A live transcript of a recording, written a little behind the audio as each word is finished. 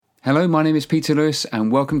Hello, my name is Peter Lewis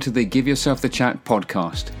and welcome to the Give Yourself the Chat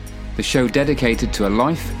podcast, the show dedicated to a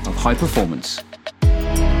life of high performance.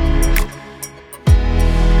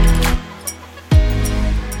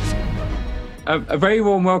 A very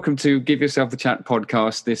warm welcome to Give Yourself the Chat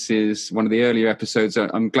podcast. This is one of the earlier episodes.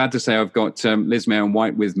 I'm glad to say I've got Liz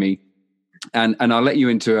Mahon-White with me. And I'll let you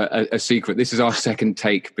into a secret. This is our second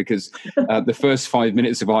take because the first 5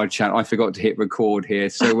 minutes of our chat, I forgot to hit record here.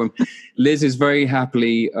 So Liz is very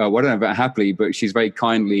happily, well, I don't know about happily, but she's very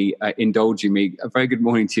kindly indulging me. A very good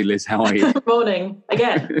morning to you, Liz. How are you? Good morning.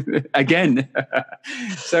 Again. Again.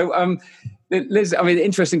 So, Liz, I mean,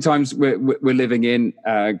 interesting times we're living in.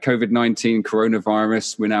 COVID-19,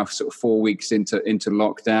 coronavirus. We're now sort of 4 weeks into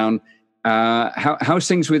lockdown. How's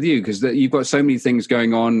things with you? Because you've got so many things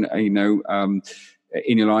going on,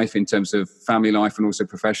 in your life in terms of family life and also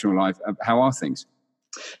professional life. How are things?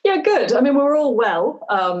 Yeah, good. I mean, we're all well,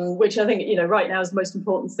 which I think, right now is the most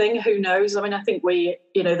important thing. Who knows? I mean, I think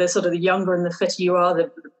the sort of the younger and the fitter you are,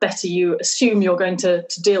 the better you assume you're going to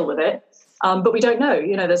deal with it. But we don't know.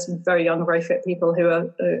 There's some very young, very fit people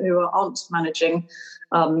who aren't managing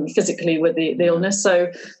physically with the illness. So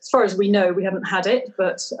as far as we know, we haven't had it,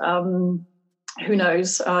 but who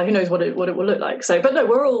knows? Who knows what it will look like? So, but no,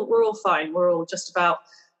 we're all fine. We're all just about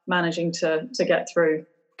managing to get through.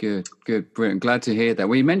 Good, brilliant. Glad to hear that.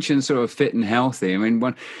 Well, you mentioned sort of fit and healthy. I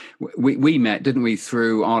mean, we met, didn't we,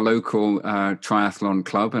 through our local triathlon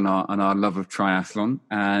club and our love of triathlon,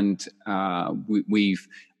 and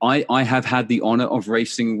I have had the honour of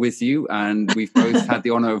racing with you, and we've both had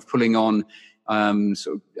the honour of pulling on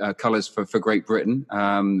colours for Great Britain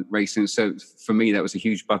racing. So for me, that was a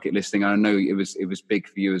huge bucket list thing. I know it was big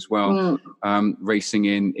for you as well. Racing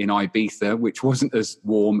in Ibiza, which wasn't as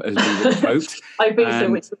warm as we would have hoped.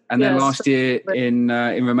 Ibiza, and then last year in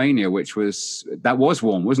Romania, which was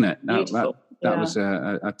warm, wasn't it? That was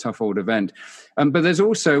a tough old event. But there's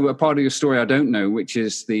also a part of your story I don't know, which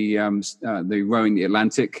is the rowing the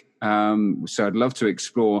Atlantic. So I'd love to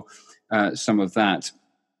explore some of that.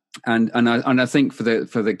 And I think for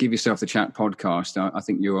the Give Yourself the Chat podcast, I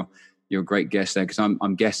think you're a great guest there, because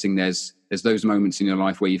I'm guessing there's those moments in your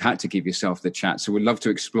life where you've had to give yourself the chat. So we'd love to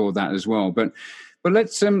explore that as well. But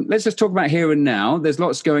let's just talk about here and now. There's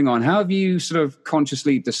lots going on. How have you sort of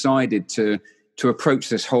consciously decided to approach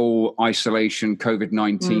this whole isolation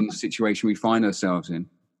COVID-19 situation we find ourselves in?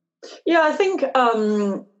 Yeah, I think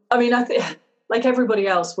like everybody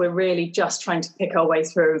else, we're really just trying to pick our way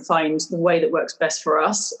through and find the way that works best for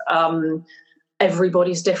us.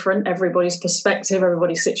 Everybody's different. Everybody's perspective,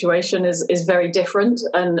 everybody's situation is very different,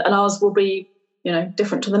 and ours will be,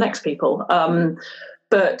 different to the next people.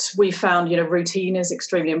 But we found, routine is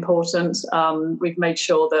extremely important. We've made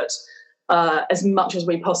sure that as much as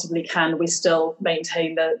we possibly can, we still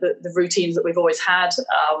maintain the routines that we've always had.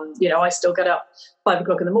 I still get up 5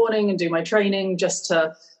 o'clock in the morning and do my training just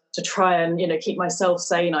to try and, keep myself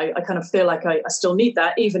sane. I kind of feel like I still need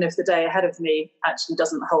that, even if the day ahead of me actually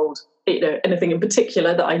doesn't hold, anything in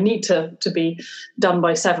particular that I need to be done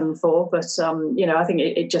by 7 for. But, I think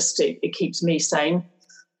it keeps me sane.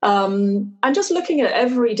 And just looking at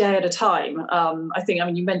every day at a time,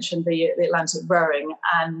 you mentioned the Atlantic rowing,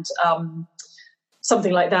 and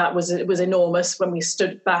something like that was enormous when we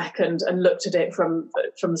stood back and looked at it from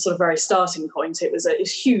the sort of very starting point. It was a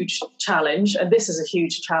huge challenge, and this is a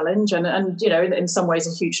huge challenge, and in some ways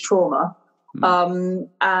a huge trauma.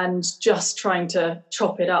 And just trying to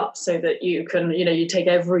chop it up so that you can, you take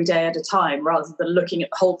every day at a time rather than looking at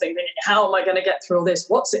the whole thing, thinking, how am I going to get through all this?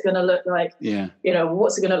 What's it going to look like? Yeah.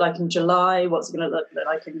 What's it going to look like in July? What's it going to look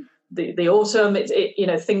like in the autumn?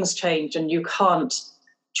 Things change, and you can't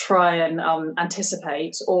try and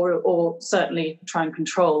anticipate or certainly try and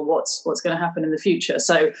control what's going to happen in the future.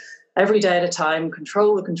 So every day at a time,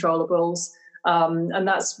 control the controllables. And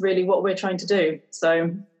that's really what we're trying to do.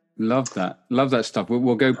 So love that stuff.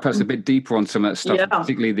 We'll go perhaps a bit deeper on some of that stuff,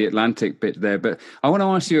 particularly the Atlantic bit there. But I want to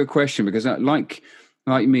ask you a question, because like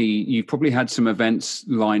me, you've probably had some events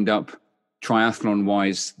lined up triathlon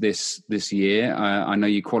wise this year. I know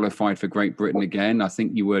you qualified for Great Britain again. I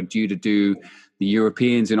think you were due to do the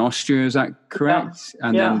Europeans in Austria, is that correct? Yeah.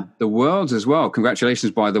 And then the Worlds as well.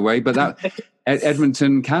 Congratulations, by the way. But that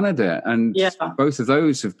Edmonton, Canada, and both of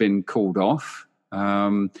those have been called off.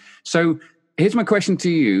 So here's my question to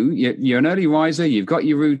you. You're an early riser, you've got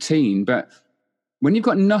your routine, but when you've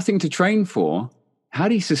got nothing to train for, how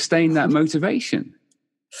do you sustain that motivation?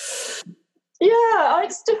 Yeah,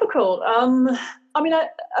 it's difficult.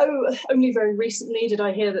 Only very recently did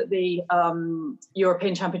I hear that the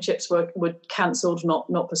European Championships were cancelled, not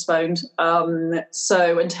postponed.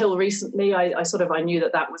 So until recently, I knew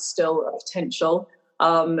that was still a potential.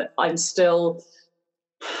 I'm still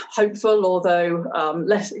hopeful, although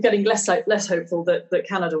getting less hopeful that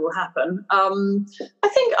Canada will happen. I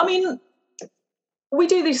mean, we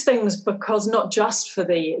do these things because not just for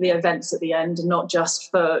the events at the end, and not just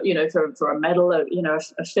for for a medal, or,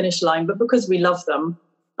 a finish line, but because we love them,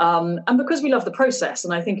 and because we love the process.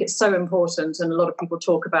 And I think it's so important. And a lot of people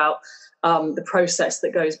talk about the process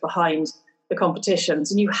that goes behind the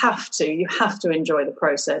competitions, and you have to enjoy the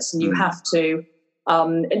process, and you have to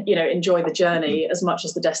enjoy the journey as much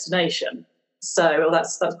as the destination. So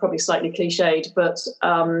that's probably slightly cliched, but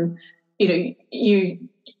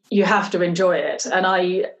you have to enjoy it. And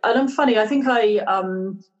I'm funny. I think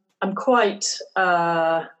I'm quite.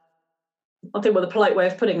 I think what the polite way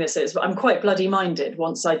of putting this is, but I'm quite bloody minded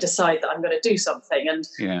once I decide that I'm going to do something, and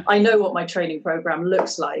I know what my training program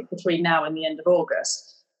looks like between now and the end of August.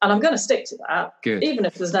 And I'm going to stick to that, even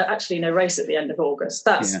if there's actually no race at the end of August.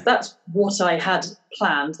 That's what I had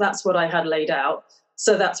planned. That's what I had laid out.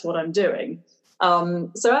 So that's what I'm doing.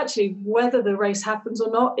 So actually, whether the race happens or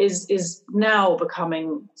not is now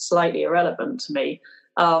becoming slightly irrelevant to me.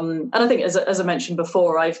 And I think, as I mentioned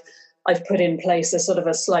before, I've put in place a sort of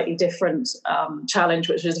a slightly different challenge,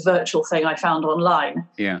 which is a virtual thing I found online,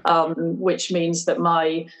 which means that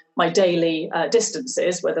my daily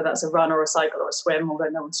distances, whether that's a run or a cycle or a swim, although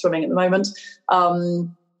no one's swimming at the moment,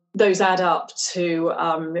 those add up to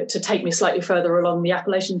take me slightly further along the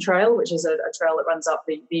Appalachian Trail, which is a trail that runs up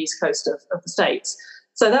the east coast of the States.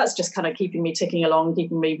 So that's just kind of keeping me ticking along,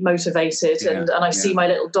 keeping me motivated, and I see my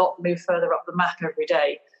little dot move further up the map every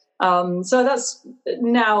day. So that's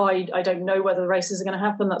now I don't know whether the races are going to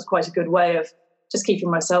happen. That's quite a good way of just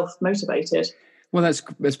keeping myself motivated. Well, that's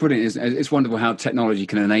brilliant. It's wonderful how technology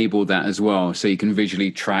can enable that as well. So you can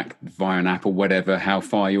visually track via an app or whatever how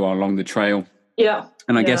far you are along the trail. Yeah.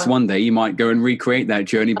 And I guess one day you might go and recreate that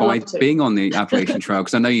journey by being on the Appalachian Trail,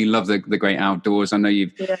 because I know you love the great outdoors. I know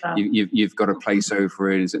you've got a place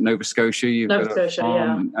over in, is it Nova Scotia? Nova Scotia,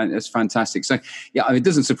 and it's fantastic. So it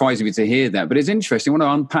doesn't surprise me to hear that, but it's interesting. I want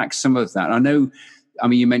to unpack some of that. I know,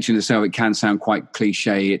 you mentioned this, so it can sound quite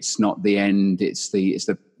cliche. It's not the end; it's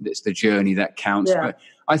the journey that counts. Yeah. But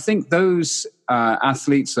I think those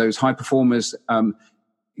athletes, those high performers,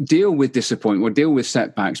 deal with disappointment or deal with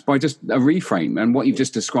setbacks by just a reframe. And what you've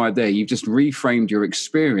just described there, you've just reframed your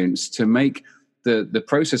experience to make the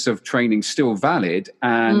process of training still valid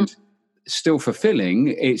and still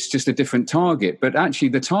fulfilling. It's just a different target, but actually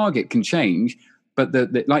the target can change. But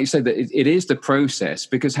like you said, that it is the process,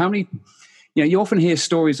 because how many, you often hear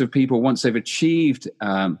stories of people once they've achieved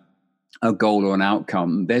a goal or an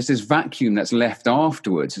outcome, there's this vacuum that's left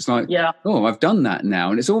afterwards. It's like, oh, I've done that now.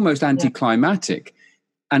 And it's almost anticlimactic.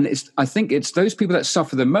 And I think it's those people that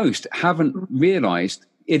suffer the most haven't realized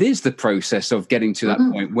it is the process of getting to that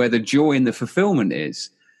point where the joy and the fulfillment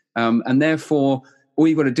is. And therefore, all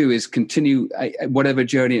you've got to do is continue whatever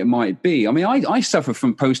journey it might be. I suffer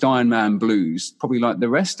from post-Ironman blues, probably like the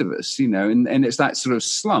rest of us, and it's that sort of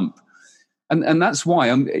slump. And that's why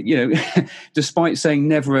I'm, despite saying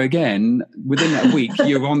never again, within that week,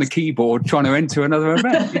 you're on the keyboard trying to enter another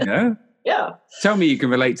event, Yeah. Tell me you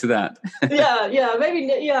can relate to that. Maybe.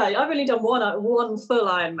 I've only done one full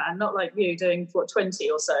Ironman, not like you doing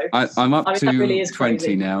 20 or so. I'm up to really 20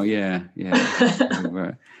 crazy. Now. Yeah.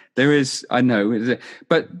 There is, I know,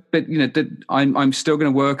 but I'm still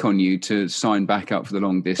going to work on you to sign back up for the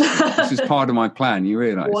long distance. This is part of my plan. You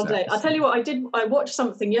realise one day. I'll tell you what I did. I watched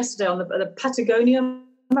something yesterday on the Patagonia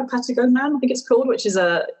Man, I think it's called, which is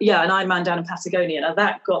an Ironman down in Patagonia. Now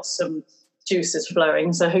that got some juices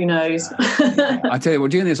flowing, so who knows. I tell you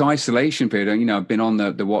what, during this isolation period, I've been on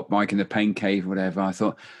the Watt bike in the pain cave, whatever. I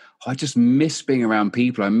thought, I just miss being around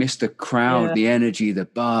people. I miss the crowd, the energy, the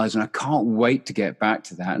buzz, and I can't wait to get back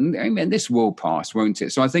to that. And this will pass, won't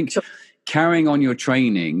it? So I think carrying on your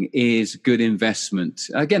training is good investment.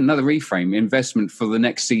 Again, another reframe, investment for the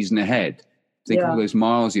next season ahead. Think of all those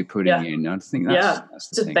miles you're putting in. I think that's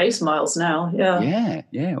the just thing. Base miles now.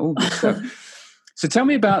 Yeah, all good stuff. So tell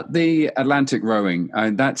me about the Atlantic rowing.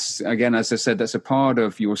 That's, again, as I said, that's a part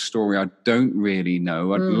of your story I don't really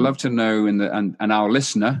know. I'd love to know, and our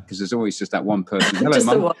listener, because there's always just that one person. Hello,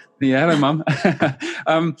 Mum. Yeah, hello, Mum.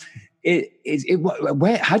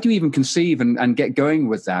 How do you even conceive and get going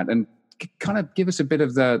with that? And kind of give us a bit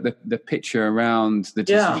of the picture around the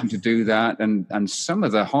decision to do that and some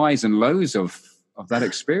of the highs and lows of that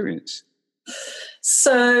experience.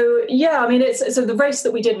 So the race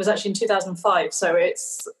that we did was actually in 2005. So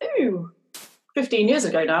it's 15 years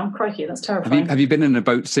ago now. Crikey, that's terrifying. Have you been in a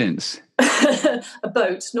boat since? A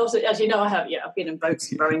boat, not as you know. I have. Yeah, I've been in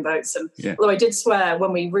boats, rowing boats, and although I did swear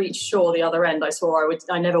when we reached shore the other end, I swore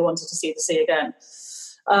I never wanted to see the sea again.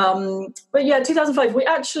 But yeah, 2005, we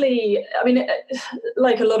actually, I mean,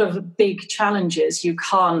 like a lot of big challenges, you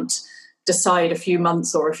can't decide a few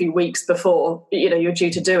months or a few weeks before, you're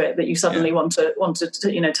due to do it, that you suddenly want to,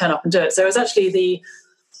 turn up and do it. So it was actually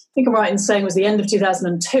I think I'm right in saying it was the end of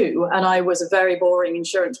 2002, and I was a very boring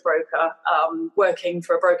insurance broker working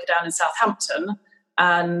for a broker down in Southampton.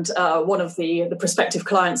 And one of the prospective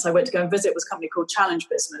clients I went to go and visit was a company called Challenge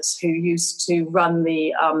Business, who used to run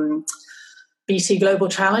the BT Global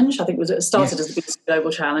Challenge. I think it started as the BT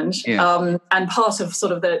Global Challenge. Yeah. And part of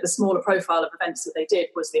sort of the smaller profile of events that they did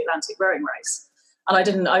was the Atlantic Rowing Race.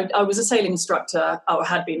 And I was a sailing instructor, or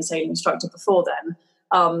had been a sailing instructor before then.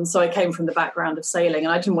 So I came from the background of sailing,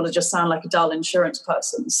 and I didn't want to just sound like a dull insurance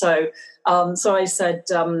person. So I said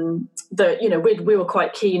that, we were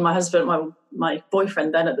quite keen, my husband, my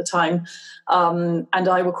boyfriend then at the time, and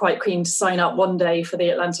I were quite keen to sign up one day for the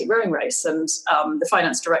Atlantic Rowing Race. And the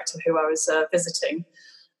finance director who I was visiting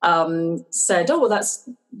said, oh, well, that's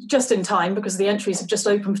just in time because the entries have just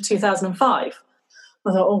opened for 2005.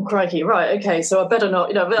 I thought, oh, crikey, right, okay, so I better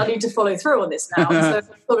not, I need to follow through on this now. So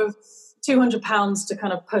sort of £200 to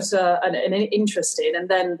kind of put an interest in, and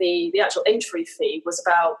then the actual entry fee was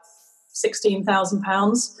about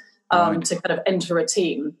 £16,000 to kind of enter a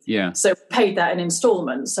team. Yeah. So we paid that in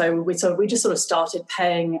instalments. So we just sort of started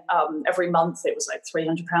paying every month. It was like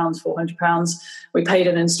 £300, £400. We paid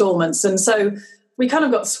in instalments, and so we kind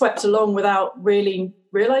of got swept along without really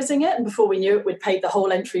realising it. And before we knew it, we'd paid the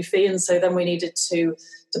whole entry fee, and so then we needed to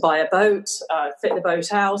buy a boat, fit the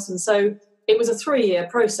boat out, and so it was a 3-year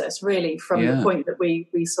process, really, from the point that we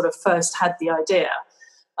sort of first had the idea.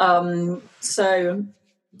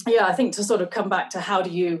 I think to sort of come back to how do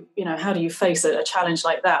you face a challenge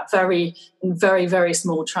like that, very, very, very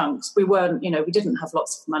small chunks. We weren't, we didn't have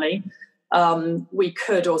lots of money. We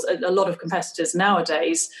could, or a lot of competitors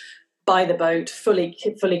nowadays, buy the boat fully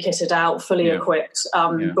kitted out, fully equipped.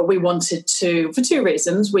 But we wanted to, for 2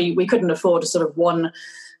 reasons. We couldn't afford a sort of one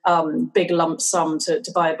big lump sum to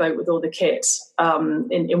buy a boat with all the kit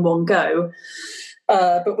in one go.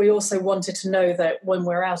 But we also wanted to know that when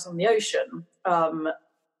we're out on the ocean,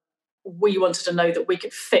 we wanted to know that we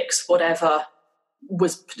could fix whatever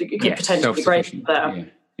was potentially breaking there.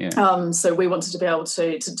 So we wanted to be able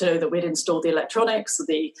to know that we'd installed the electronics,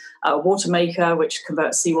 the water maker, which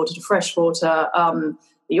converts seawater to freshwater,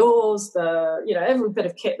 the oars, every bit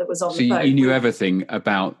of kit that was on the boat. So you knew everything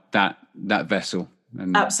about that vessel.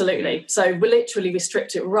 Absolutely. So we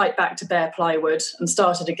stripped it right back to bare plywood and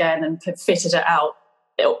started again and fitted it out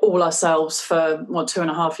all ourselves for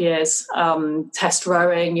 2.5 years. Test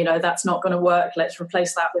rowing, that's not going to work. Let's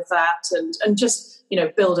replace that with that, and just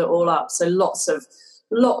build it all up. So lots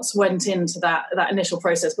went into that initial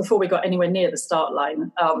process before we got anywhere near the start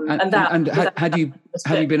line. Had you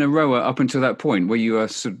been a rower up until that point? Were you a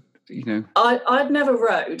sort of, I'd never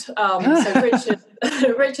rowed.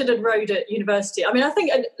 So Richard had rowed at university. I mean, I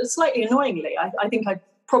think slightly annoyingly, I think I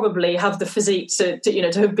probably have the physique to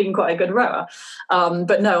have been quite a good rower.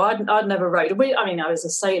 But no, I'd never rowed. I was a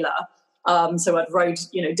sailor, so I'd rowed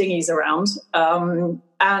dinghies around.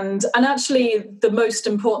 And actually, the most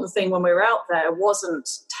important thing when we were out there wasn't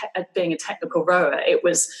being a technical rower. It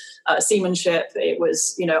was seamanship. It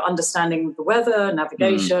was understanding the weather,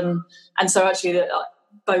 navigation, and so actually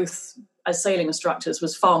both as sailing instructors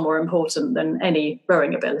was far more important than any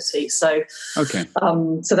rowing ability. So, okay.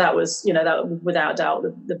 So that was, that without doubt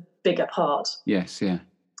the bigger part. Yes, yeah.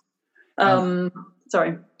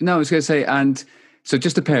 Sorry. No, I was going to say, and so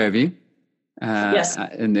just a pair of you. Yes.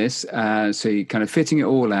 In this, so you're kind of fitting it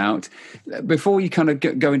all out. Before you kind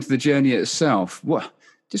of go into the journey itself, what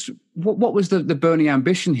was the burning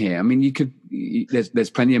ambition here? I mean,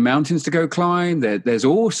 there's plenty of mountains to go climb. There's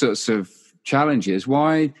all sorts of challenges.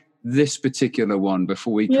 Why this particular one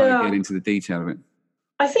before we kind of get into the detail of it?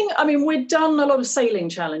 We'd done a lot of sailing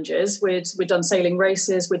challenges. We'd done sailing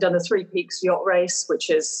races. We'd done the Three Peaks yacht race, which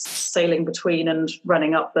is sailing between and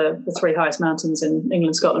running up the 3 highest mountains in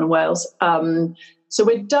England, Scotland and Wales. So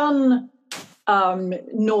we'd done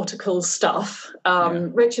nautical stuff.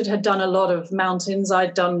 Richard had done a lot of mountains.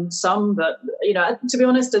 I'd done some, but to be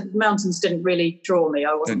honest, the mountains didn't really draw me.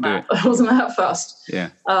 I wasn't that fussed. Yeah.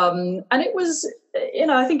 And it was,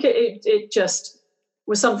 I think it just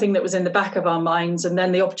was something that was in the back of our minds, and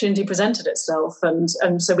then the opportunity presented itself, and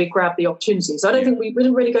so we grabbed the opportunity. So I don't think we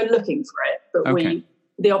didn't really go looking for it, but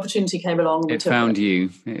the opportunity came along. And it found you.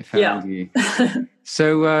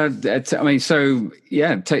 So,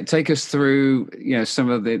 take us through, some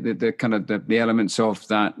of the kind of the elements of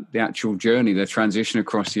that, the actual journey, the transition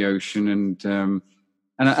across the ocean, and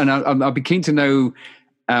I'll be keen to know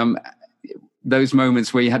Those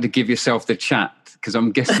moments where you had to give yourself the chat, because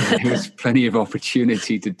I'm guessing there was plenty of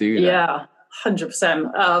opportunity to do that. Yeah,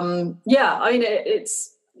 100%. Yeah, I mean,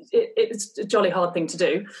 it's a jolly hard thing to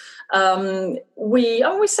do.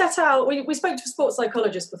 We set out. We spoke to a sports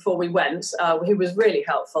psychologist before we went, who was really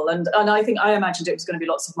helpful. And I imagined it was going to be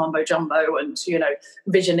lots of mumbo jumbo and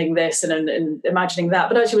visioning this and imagining that.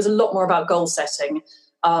 But actually, it was a lot more about goal setting.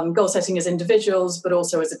 Goal setting as individuals, but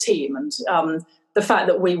also as a team. And the fact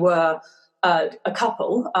that we were a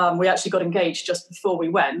couple, we actually got engaged just before we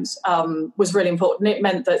went, was really important. It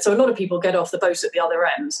meant that a lot of people get off the boat at the other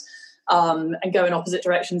end and go in opposite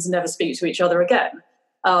directions and never speak to each other again.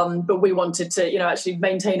 But we wanted to, actually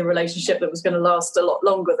maintain a relationship that was going to last a lot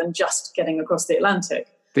longer than just getting across the Atlantic.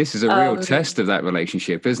 This is a real test of that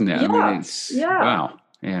relationship, isn't it? Yeah, I mean, wow.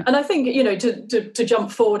 Yeah. And I think, to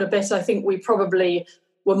jump forward a bit, I think we probably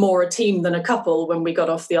were more a team than a couple when we got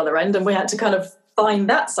off the other end, and we had to kind of find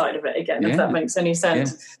that side of it again, if that makes any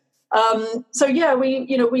sense. Yeah.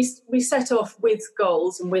 We set off with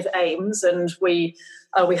goals and with aims, and we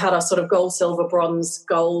had our sort of gold, silver, bronze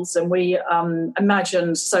goals, and we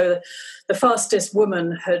imagined, so the fastest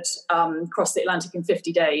woman had crossed the Atlantic in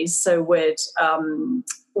 50 days, so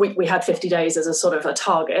we had 50 days as a sort of a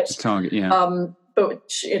target.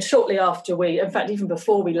 But shortly after in fact, even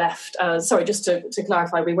before we left, just to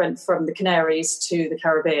clarify, we went from the Canaries to the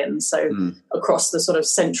Caribbean, so across the sort of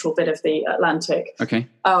central bit of the Atlantic. Okay.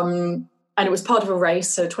 And it was part of a race,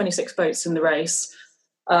 so 26 boats in the race.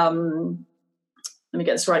 Let me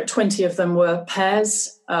get this right. 20 of them were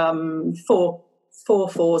pairs, four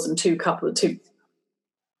fours and two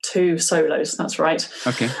solos. That's right.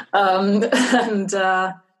 Okay.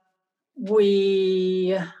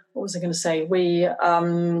 What was I going to say? We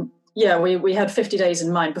had 50 days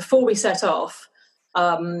in mind before we set off.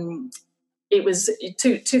 It was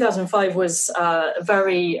 2005 was a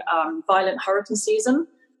very violent hurricane season.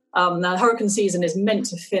 Now, hurricane season is meant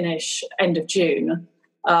to finish end of June,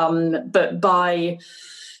 but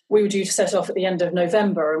we were due to set off at the end of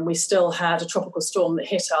November, and we still had a tropical storm that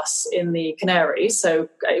hit us in the Canaries. So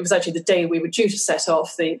it was actually the day we were due to set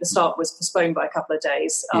off. The start was postponed by a couple of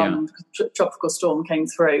days. Tropical storm came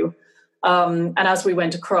through. And as we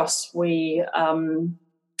went across, we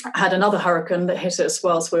had another hurricane that hit us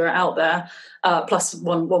whilst we were out there, plus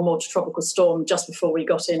one more tropical storm just before we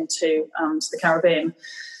got into to the Caribbean.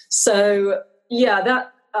 So,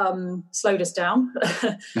 that slowed us down.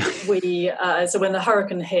 So when the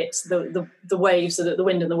hurricane hit, the waves, the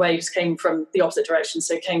wind and the waves came from the opposite direction.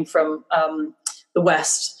 So it came from the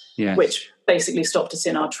west, which basically stopped us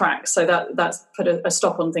in our tracks. So that's put a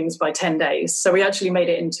stop on things by 10 days. So we actually made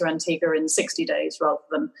it into Antigua in 60 days rather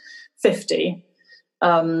than 50.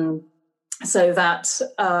 That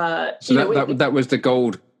was the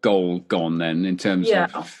gold goal gone then, in terms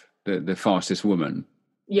of the fastest woman.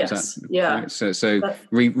 Yes. So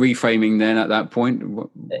reframing then at that point.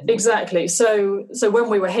 Exactly. So when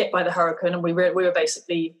we were hit by the hurricane, and we were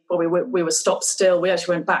basically, we were stopped still. We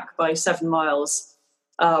actually went back by 7 miles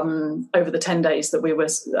over the 10 days that we were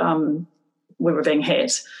being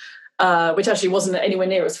hit, which actually wasn't anywhere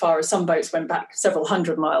near as far as some boats went back several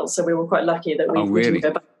hundred miles. So we were quite lucky that we didn't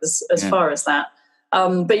go back as far as that.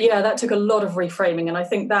 But that took a lot of reframing, and I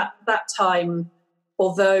think that time,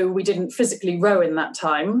 although we didn't physically row in that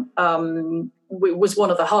time, was one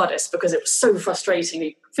of the hardest, because it was so frustrating.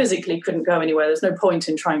 You physically couldn't go anywhere. There's no point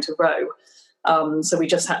in trying to row. So we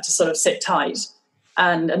just had to sort of sit tight,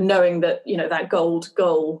 and knowing that that gold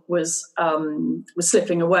goal was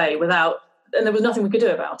slipping away and there was nothing we could do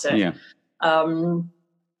about it. Yeah.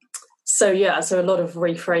 So a lot of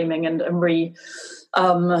reframing and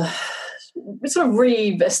sort of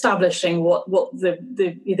re-establishing what the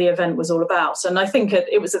event was all about. And I think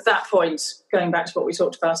it was at that point, going back to what we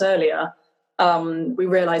talked about earlier, we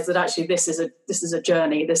realised that actually this is a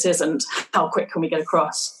journey. This isn't how quick can we get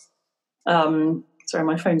across. Sorry,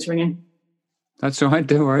 my phone's ringing. That's all right.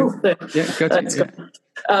 Don't worry.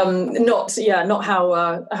 Not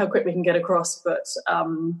how quick we can get across, but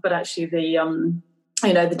actually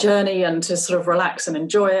the journey, and to sort of relax and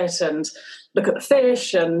enjoy it, and look at the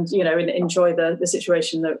fish, and enjoy the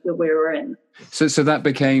situation that we were in. So that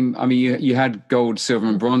became, I mean, you had gold, silver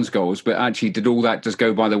and bronze goals, but actually did all that just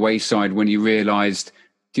go by the wayside when you realised,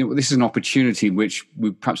 this is an opportunity which we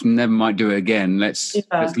perhaps never might do it again. Let's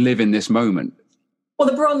live in this moment. Well,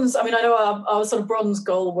 the bronze, I mean, I know our sort of bronze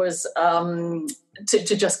goal was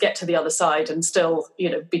to just get to the other side and still,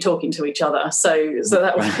 be talking to each other. So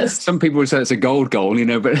that was... Some people would say it's a gold goal,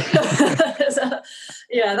 but...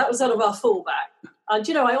 that was sort of our fallback.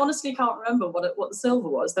 I honestly can't remember what the silver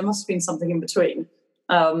was. There must have been something in between.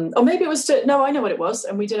 Or maybe it was no, I know what it was,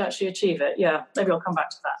 and we did actually achieve it. Yeah, maybe I'll come back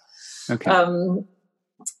to that.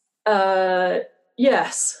 Okay.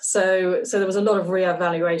 Yes, so there was a lot of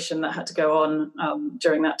reevaluation that had to go on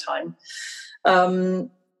during that time. So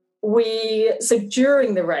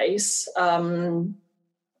during the race,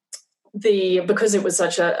 because it was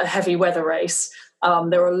such a heavy weather race,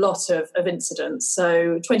 there were a lot of incidents.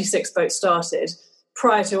 So 26 boats started.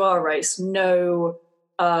 Prior to our race, no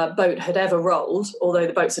boat had ever rolled, although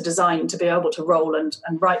the boats are designed to be able to roll and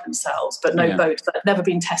right themselves, but no boat that had never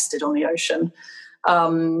been tested on the ocean.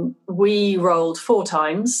 We rolled 4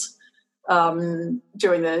 times during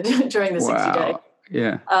the 60 days.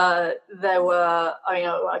 Yeah. There were,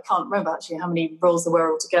 I can't remember actually how many rolls there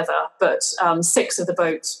were altogether, but 6 of the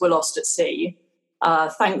boats were lost at sea.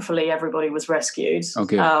 Thankfully, everybody was rescued.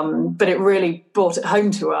 Okay. But it really brought it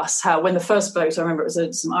home to us how when the first boat, I remember it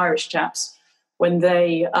was some Irish chaps, when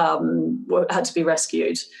they had to be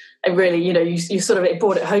rescued, it really, you sort of, it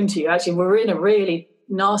brought it home to you. Actually, we're in a really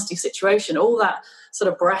nasty situation. All that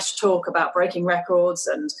sort of brash talk about breaking records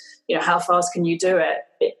and, how fast can you do it?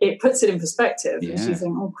 It puts it in perspective. Yeah. You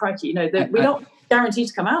think, oh, crikey, we're not guaranteed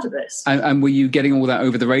to come out of this. And were you getting all that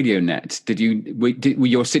over the radio net? Were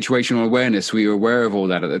your situational awareness, were you aware of all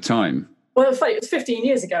that at the time? Well, it was 15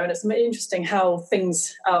 years ago, and it's interesting how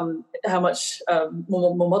things, how much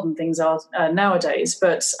more modern things are nowadays.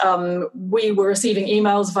 But we were receiving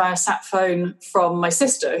emails via sat phone from my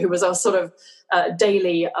sister, who was our sort of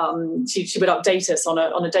daily. She would update us on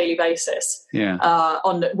a daily basis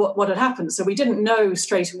on what had happened. So we didn't know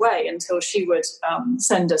straight away until she would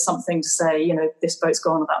send us something to say, this boat's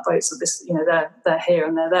gone, or that boat, so this, they're here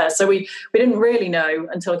and they're there. So we didn't really know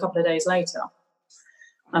until a couple of days later.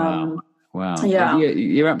 Wow. Yeah.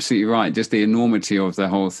 You're absolutely right. Just the enormity of the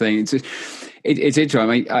whole thing. It's interesting. I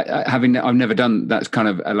mean, I've never done that kind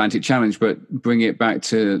of Atlantic Challenge, but bring it back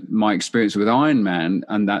to my experience with Ironman,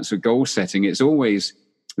 and that's a goal setting. It's always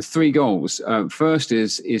 3 goals. First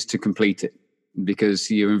is to complete it, because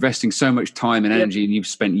you're investing so much time and energy, and you've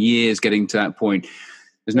spent years getting to that point.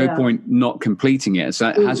 There's no point not completing it. So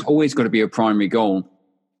that has always got to be a primary goal.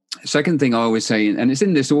 Second thing I always say, and it's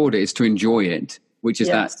in this order, is to enjoy it, which is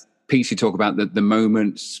that piece you talk about, the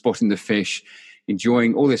moment, spotting the fish,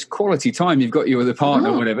 enjoying all this quality time you've got with a partner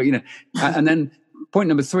or whatever, and then point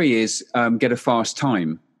number 3 is get a fast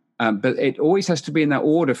time. But it always has to be in that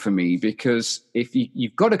order for me, because if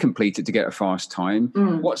you've got to complete it to get a fast time,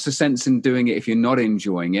 what's the sense in doing it if you're not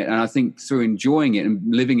enjoying it? And I think through enjoying it and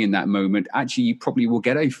living in that moment, actually you probably will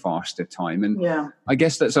get a faster time. And I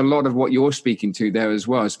guess that's a lot of what you're speaking to there as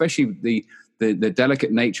well, especially the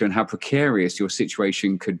delicate nature and how precarious your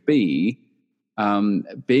situation could be,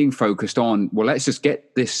 being focused on, well, let's just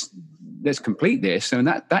get this, let's complete this. And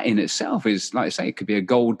that in itself is, like I say, it could be a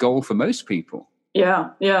gold goal for most people. Yeah,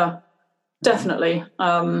 definitely.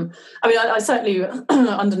 I certainly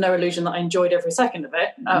under no illusion that I enjoyed every second of it.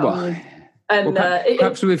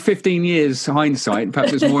 Perhaps with 15 years hindsight,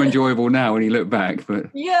 perhaps it's more enjoyable now when you look back. But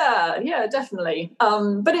yeah, definitely.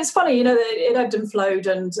 But it's funny, it ebbed and flowed,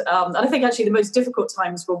 and I think actually the most difficult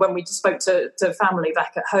times were when we just spoke to family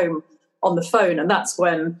back at home on the phone, and that's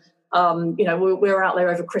when we were out there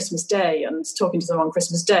over Christmas Day and talking to them on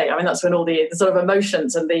Christmas Day. I mean, that's when all the sort of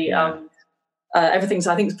emotions and the everything's,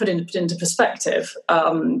 I think, put into perspective.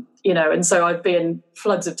 And so I'd be in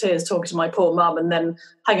floods of tears talking to my poor mum, and then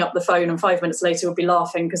hang up the phone, and 5 minutes later would be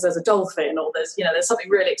laughing because there's a dolphin, or there's something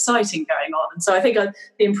really exciting going on. And so I think the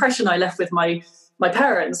impression I left with my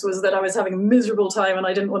parents was that I was having a miserable time and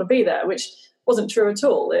I didn't want to be there, which wasn't true at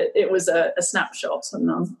all. It was a snapshot, and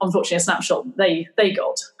unfortunately a snapshot they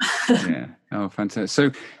got. Yeah. Oh, fantastic.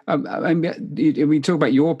 So we talk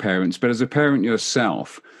about your parents, but as a parent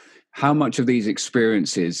yourself, how much of these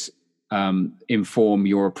experiences inform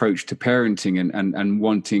your approach to parenting and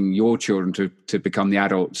wanting your children to become the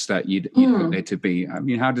adults that you'd want them to be? I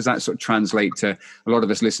mean, how does that sort of translate to a lot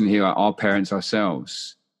of us listening here are parents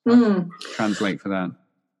ourselves? Translate for that?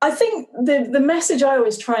 I think the message I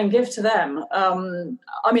always try and give to them,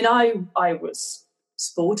 I was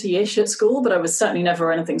sporty-ish at school, but I was certainly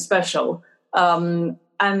never anything special. And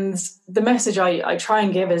the message I try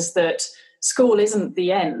and give is that school isn't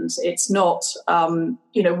the end. It's not,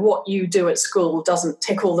 what you do at school doesn't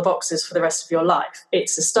tick all the boxes for the rest of your life.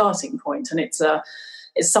 It's a starting point, and it's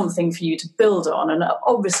something for you to build on. And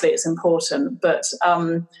obviously it's important, but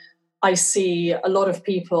I see a lot of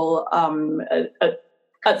people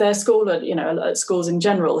at their school, at schools in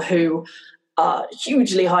general, who are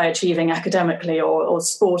hugely high achieving academically or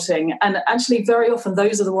sporting. And actually very often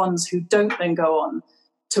those are the ones who don't then go on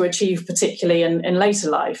to achieve, particularly in later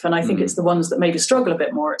life. And I think it's the ones that maybe struggle a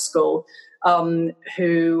bit more at school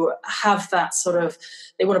who have that sort of,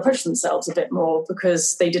 they want to push themselves a bit more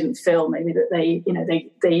because they didn't feel maybe that they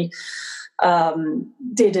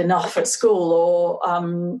did enough at school,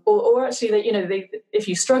 or actually that if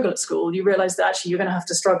you struggle at school, you realise that actually you're going to have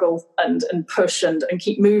to struggle and push and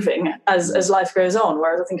keep moving as life goes on.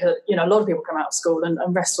 Whereas I think a lot of people come out of school and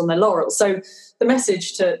rest on their laurels. So the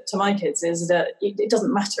message to my kids is that it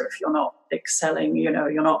doesn't matter if you're not excelling,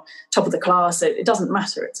 you're not top of the class. It doesn't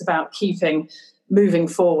matter. It's about keeping moving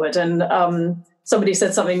forward. And somebody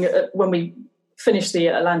said something when we finished the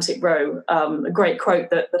Atlantic Row. A great quote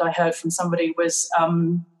that I heard from somebody was,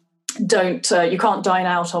 you can't dine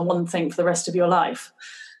out on one thing for the rest of your life.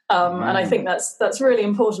 And I think that's really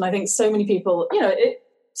important. I think so many people,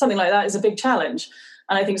 something like that is a big challenge.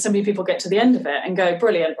 And I think so many people get to the end of it and go,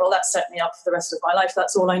 brilliant, well, that set me up for the rest of my life.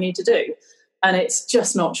 That's all I need to do. And it's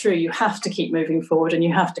just not true. You have to keep moving forward, and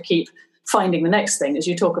you have to keep finding the next thing, as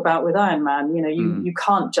you talk about with Ironman. You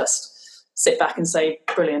can't just sit back and say,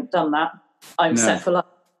 brilliant, done that, I'm set for life.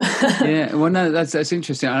 Yeah, well, no, that's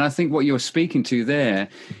interesting. And I think what you're speaking to there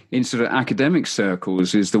in sort of academic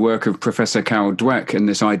circles is the work of Professor Carol Dweck and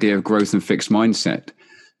this idea of growth and fixed mindset.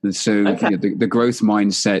 And so the growth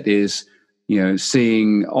mindset is,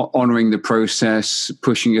 honoring the process,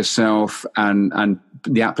 pushing yourself and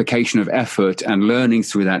the application of effort and learning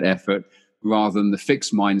through that effort, rather than the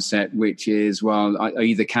fixed mindset, which is, well, I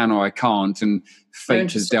either can or I can't, and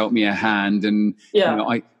fate has dealt me a hand, and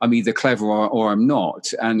I'm either clever or I'm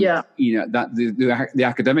not. And that the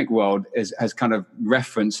academic world has kind of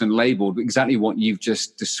referenced and labeled exactly what you've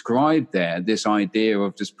just described there. This idea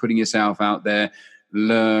of just putting yourself out there,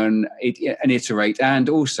 learn and iterate, and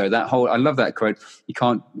also that whole, I love that quote, you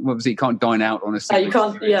can't dine out on a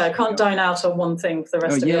single you can't dine out on one thing for the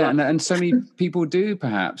rest of your life. And so many people do,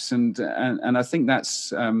 perhaps, and I think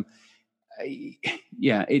that's and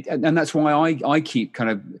that's why I keep kind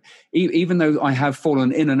of, even though I have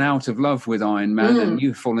fallen in and out of love with Ironman, and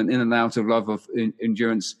you've fallen in and out of love of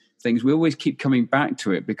endurance things, we always keep coming back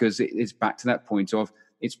to it because it's back to that point of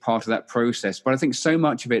it's part of that process. But I think so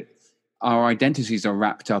much of it, our identities are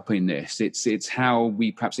wrapped up in this. It's how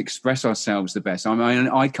we perhaps express ourselves the best. I mean,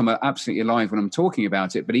 I come absolutely alive when I'm talking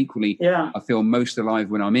about it, but equally, I feel most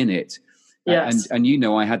alive when I'm in it. Yes. And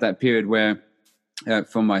I had that period where,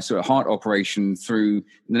 from my sort of heart operation through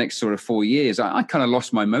the next sort of 4 years, I kind of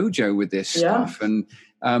lost my mojo with this stuff. And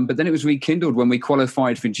but then it was rekindled when we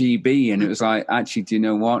qualified for GB, and it was like, actually, do you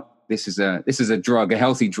know what? This is a drug, a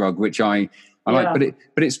healthy drug, which I like.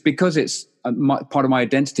 But it's because it's part of my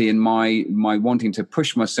identity and my wanting to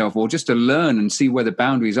push myself, or just to learn and see where the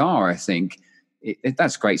boundaries are. I think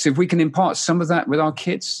that's great. So if we can impart some of that with our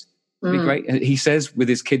kids, it'd be great. He says, with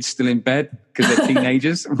his kids still in bed because they're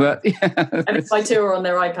teenagers, but and if my two are on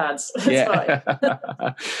their iPads,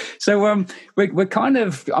 fine. So we're kind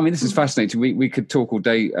of, I mean, this is fascinating. We could talk all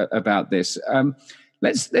day about this.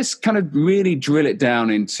 Let's kind of really drill it down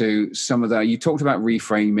into some of the, you talked about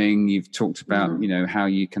reframing, you've talked about, how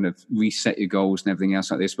you kind of reset your goals and everything else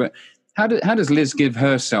like this, but how does Liz give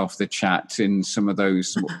herself the chat in some of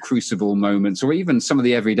those sort of crucible moments, or even some of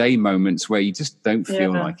the everyday moments where you just don't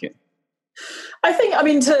feel like it? I think,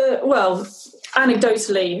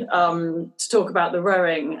 anecdotally, to talk about the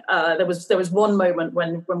rowing, there was one moment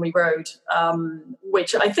when we rowed,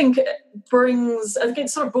 which I think it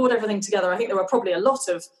sort of brought everything together. I think there were probably a lot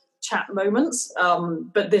of chat moments,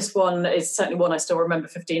 but this one is certainly one I still remember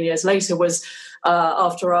 15 years later, was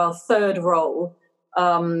after our third roll.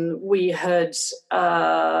 We had,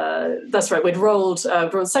 that's right, we'd rolled,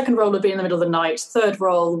 second roll had been in the middle of the night, third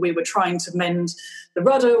roll, we were trying to mend the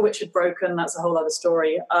rudder, which had broken. That's a whole other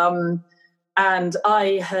story. And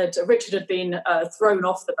Richard had been thrown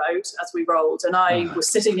off the boat as we rolled, and I was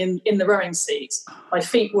sitting in the rowing seat. My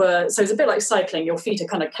feet were, so it's a bit like cycling, your feet are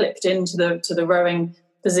kind of clipped into the rowing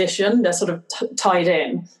position, they're sort of tied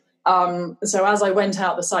in. So as I went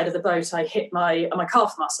out the side of the boat, I hit my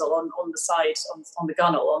calf muscle on the side, on the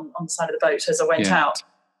gunnel, on the side of the boat as I went out.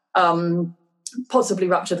 Possibly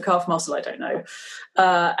ruptured the calf muscle, I don't know.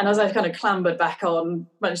 And as I kind of clambered back on,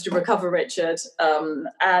 managed to recover Richard,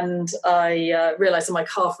 and I realised that my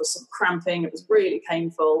calf was sort of cramping. It was really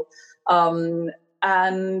painful. And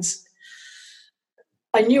I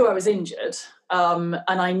knew I was injured, and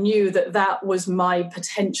I knew that was my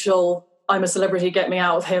potential I'm a celebrity, get me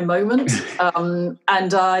out of here moment. And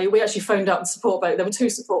we actually phoned up the support boat. There were two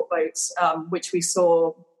support boats, which we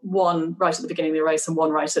saw, one right at the beginning of the race and one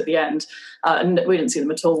right at the end. And we didn't see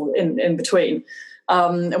them at all in between.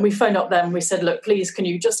 And we phoned up them. We said, look, please, can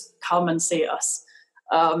you just come and see us?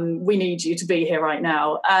 We need you to be here right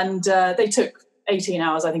now. And they took 18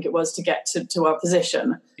 hours, I think it was, to get to our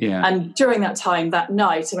position. Yeah. And during that time, that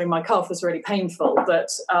night, I mean, my calf was really painful, but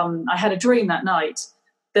I had a dream that night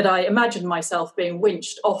that I imagined myself being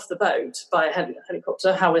winched off the boat by a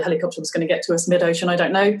helicopter. How a helicopter was going to get to us mid-ocean, I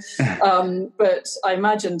don't know. But I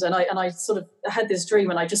imagined, and I sort of had this dream,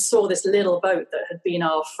 and I just saw this little boat that had been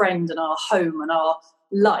our friend and our home and our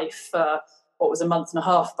life for what was a month and a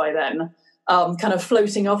half by then, kind of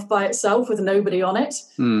floating off by itself with nobody on it.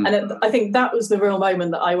 And I think that was the real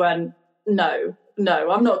moment that I went, no,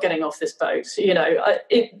 I'm not getting off this boat. You know,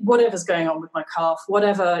 whatever's going on with my calf,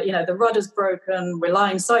 whatever, you know, the rudder's broken, we're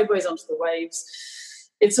lying sideways onto the waves.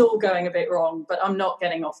 It's all going a bit wrong, but I'm not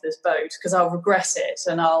getting off this boat because I'll regret it.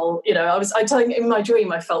 And I tell you, in my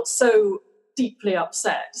dream, I felt so deeply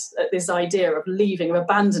upset at this idea of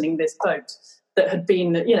abandoning this boat that had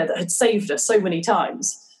been, you know, that had saved us so many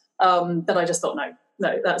times, that I just thought,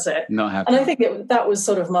 no, that's it. Not happening. And I think that was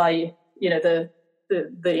sort of my, you know,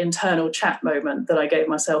 the internal chat moment that I gave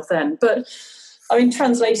myself then. But I mean,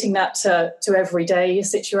 translating that to everyday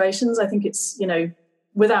situations, I think it's, you know,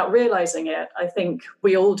 without realizing it, I think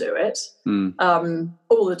we all do it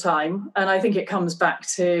all the time. And I think it comes back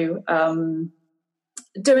to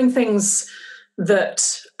doing things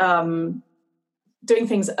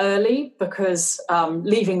early, because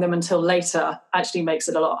leaving them until later actually makes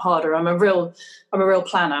it a lot harder. I'm a real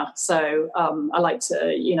planner, so I like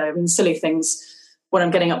to, you know, in silly things. When I'm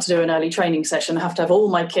getting up to do an early training session, I have to have all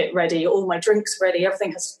my kit ready, all my drinks ready.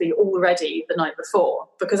 Everything has to be all ready the night before,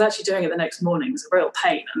 because actually doing it the next morning is a real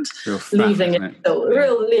pain, and leaving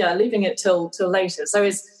it till later. So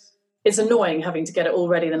it's annoying having to get it all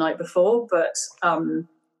ready the night before, but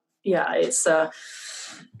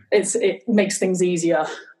it makes things easier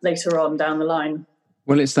later on down the line.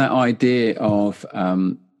 Well, it's that idea of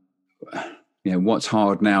you know, what's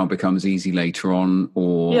hard now becomes easy later on,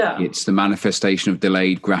 or it's the manifestation of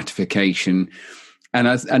delayed gratification. And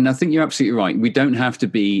I think you're absolutely right. We don't have to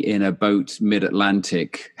be in a boat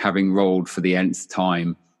mid-Atlantic having rolled for the nth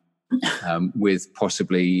time with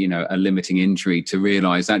possibly, you know, a limiting injury to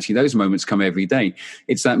realize actually those moments come every day.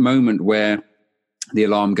 It's that moment where the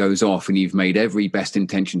alarm goes off and you've made every best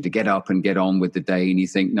intention to get up and get on with the day, and you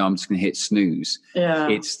think, no, I'm just going to hit snooze. Yeah.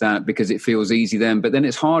 It's that, because it feels easy then, but then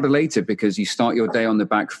it's harder later because you start your day on the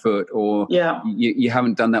back foot, or you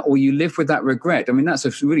haven't done that, or you live with that regret. I mean, that's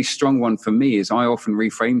a really strong one for me, is I often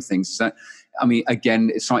reframe things. That, I mean,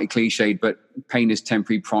 again, it's slightly cliched, but pain is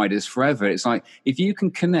temporary, pride is forever. It's like, if you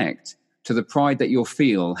can connect to the pride that you'll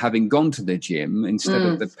feel having gone to the gym instead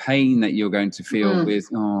of the pain that you're going to feel with,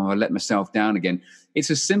 I let myself down again. It's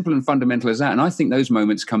as simple and fundamental as that. And I think those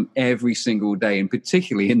moments come every single day, and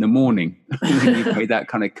particularly in the morning when you've made that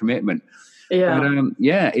kind of commitment. Yeah.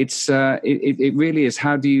 But it really is.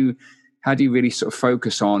 How do you really sort of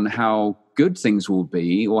focus on how good things will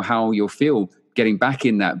be, or how you'll feel getting back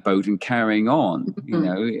in that boat and carrying on? You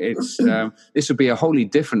know, it's this would be a wholly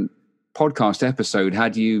different podcast episode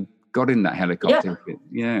had you got in that helicopter.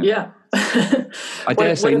 Yeah. I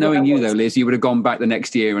dare say, knowing you though, Liz, you would have gone back the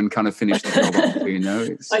next year and kind of finished the job up, you know.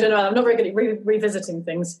 I don't know. I'm not very good at revisiting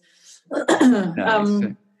things.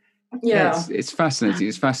 It's fascinating.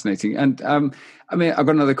 It's fascinating. And I mean, I've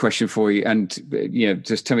got another question for you, and you know,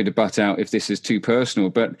 just tell me to butt out if this is too personal.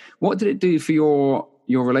 But what did it do for your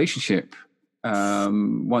relationship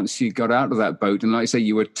once you got out of that boat? And like I say,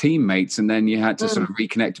 you were teammates, and then you had to sort of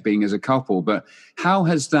reconnect to being as a couple. But how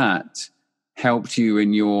has that helped you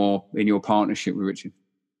in your partnership with Richard?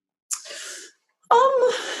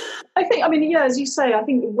 I think, I mean, as you say, I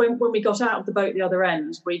think when we got out of the boat the other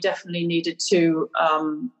end, we definitely needed to.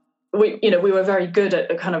 We were very good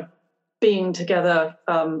at kind of being together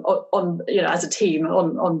on as a team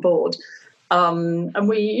on board, and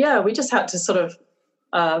we just had to sort of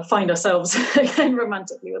find ourselves again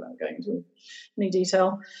romantically, without going into any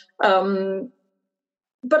detail.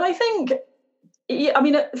 But I think, I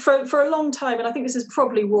mean, for a long time, and I think this is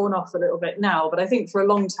probably worn off a little bit now, but I think for a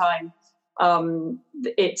long time,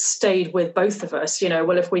 it stayed with both of us. You know,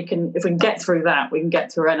 well, if we can get through that, we can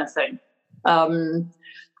get through anything.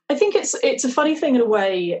 I think it's a funny thing in a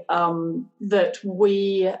way that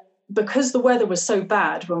because the weather was so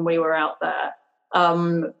bad when we were out there,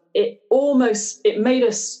 it made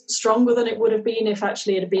us stronger than it would have been if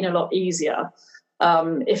actually it had been a lot easier.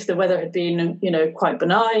 If the weather had been, quite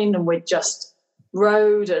benign and we'd just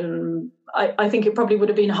rowed, and I think it probably would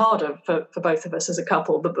have been harder for both of us as a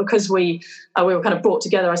couple. But because we were kind of brought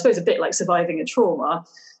together, I suppose a bit like surviving a trauma.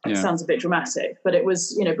 It sounds a bit dramatic, but it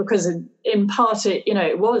was, because in part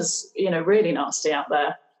it was, really nasty out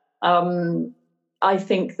there. I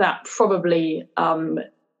think that probably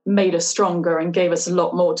made us stronger and gave us a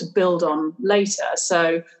lot more to build on later.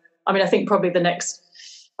 So, I mean, I think probably the next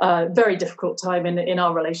very difficult time in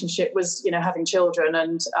our relationship was, having children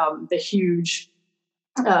and the huge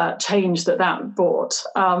change that brought,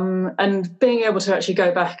 and being able to actually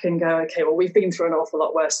go back and go, okay, well, we've been through an awful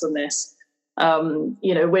lot worse than this.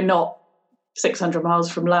 We're not 600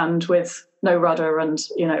 miles from land with no rudder and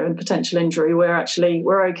potential injury.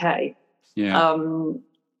 We're okay. Yeah.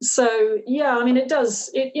 So yeah, I mean,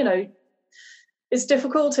 it's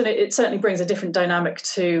difficult, and it certainly brings a different dynamic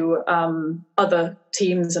to other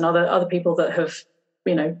teams and other people that have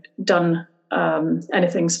done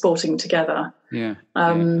anything sporting together. Yeah.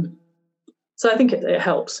 So I think it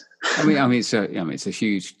helps. I mean, it's a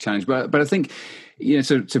huge challenge, but I think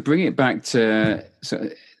so to bring it back to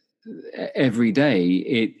every day,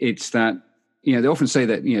 it's that they often say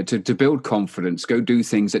that to build confidence, go do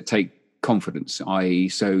things that take confidence, i.e.,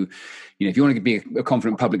 so if you want to be a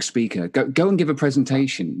confident public speaker, go and give a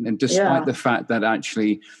presentation, and despite the fact that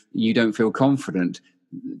actually you don't feel confident,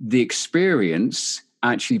 the experience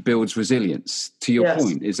actually builds resilience. To your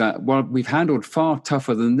point, is that, well, we've handled far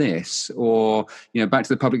tougher than this, or back to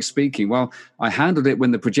the public speaking, well, I handled it when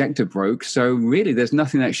the projector broke, so really there's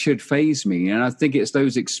nothing that should faze me. And I think it's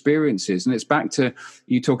those experiences, and it's back to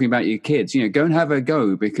you talking about your kids, go and have a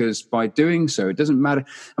go, because by doing so, it doesn't matter.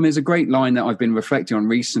 I mean, there's a great line that I've been reflecting on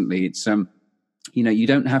recently. It's you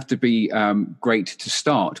don't have to be great to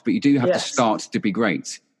start, but you do have to start to be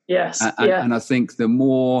great. Yes. And I think the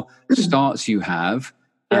more starts you have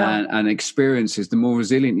and experiences, the more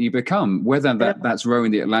resilient you become, whether that's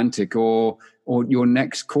rowing the Atlantic or your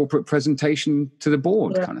next corporate presentation to the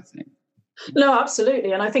board kind of thing. No,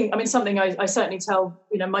 absolutely. And I think, something I certainly tell,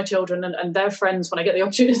 my children and their friends when I get the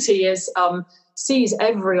opportunity is seize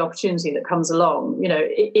every opportunity that comes along.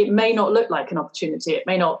 It may not look like an opportunity. It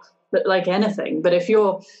may not look like anything, but if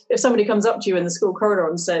somebody comes up to you in the school corridor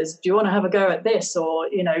and says, do you want to have a go at this, or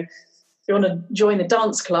you want to join the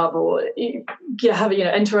dance club, or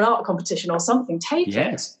enter an art competition or something, take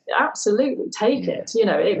it. Absolutely take it.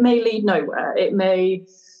 It may lead nowhere, it may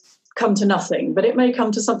come to nothing, but it may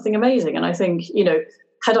come to something amazing. And I think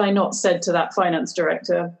had I not said to that finance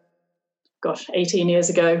director, 18 years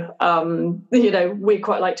ago, we'd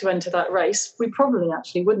quite like to enter that race, we probably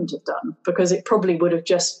actually wouldn't have done, because it probably would have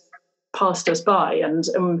just passed us by, and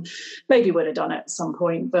maybe would have done it at some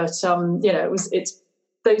point. But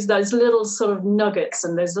it's those little sort of nuggets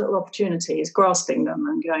and those little opportunities, grasping them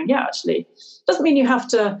and going, actually, doesn't mean you have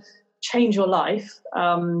to change your life,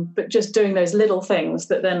 but just doing those little things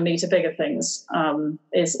that then lead to bigger things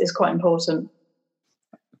is quite important.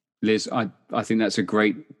 Liz, I think that's a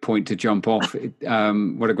great point to jump off.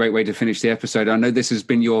 What a great way to finish the episode. I know this has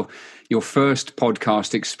been your first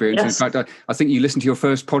podcast experience. Yes. In fact, I think you listened to your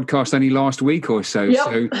first podcast only last week or so. Yep.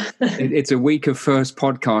 So it's a week of first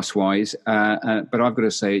podcast wise. But I've got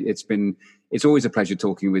to say, it's always a pleasure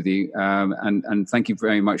talking with you. And thank you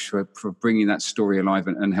very much for bringing that story alive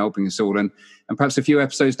and helping us all. And perhaps a few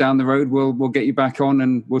episodes down the road, we'll get you back on,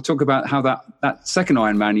 and we'll talk about how that second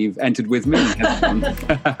Ironman you've entered with me has gone.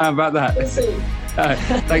 How about that? We'll see.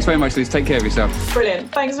 Thanks very much, Liz. Take care of yourself.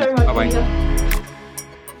 Brilliant. Thanks very much. Bye-bye.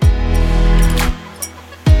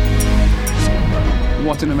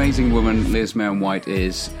 What an amazing woman Liz Milne-White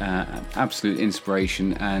is. Absolute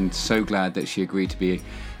inspiration, and so glad that she agreed to be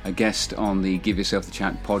a guest on the Give Yourself the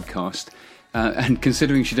Chat podcast. And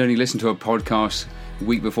considering she'd only listened to a podcast a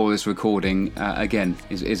week before this recording, again,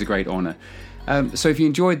 is a great honour. So if you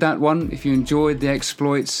enjoyed that one, if you enjoyed the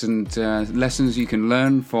exploits and lessons you can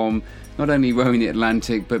learn from not only rowing the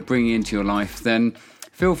Atlantic, but bringing into your life, then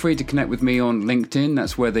feel free to connect with me on LinkedIn.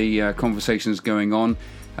 That's where the conversation is going on.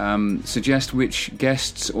 Suggest which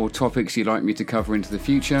guests or topics you'd like me to cover into the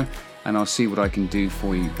future, and I'll see what I can do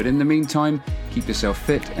for you. But in the meantime, keep yourself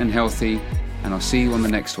fit and healthy, and I'll see you on the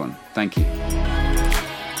next one. Thank you.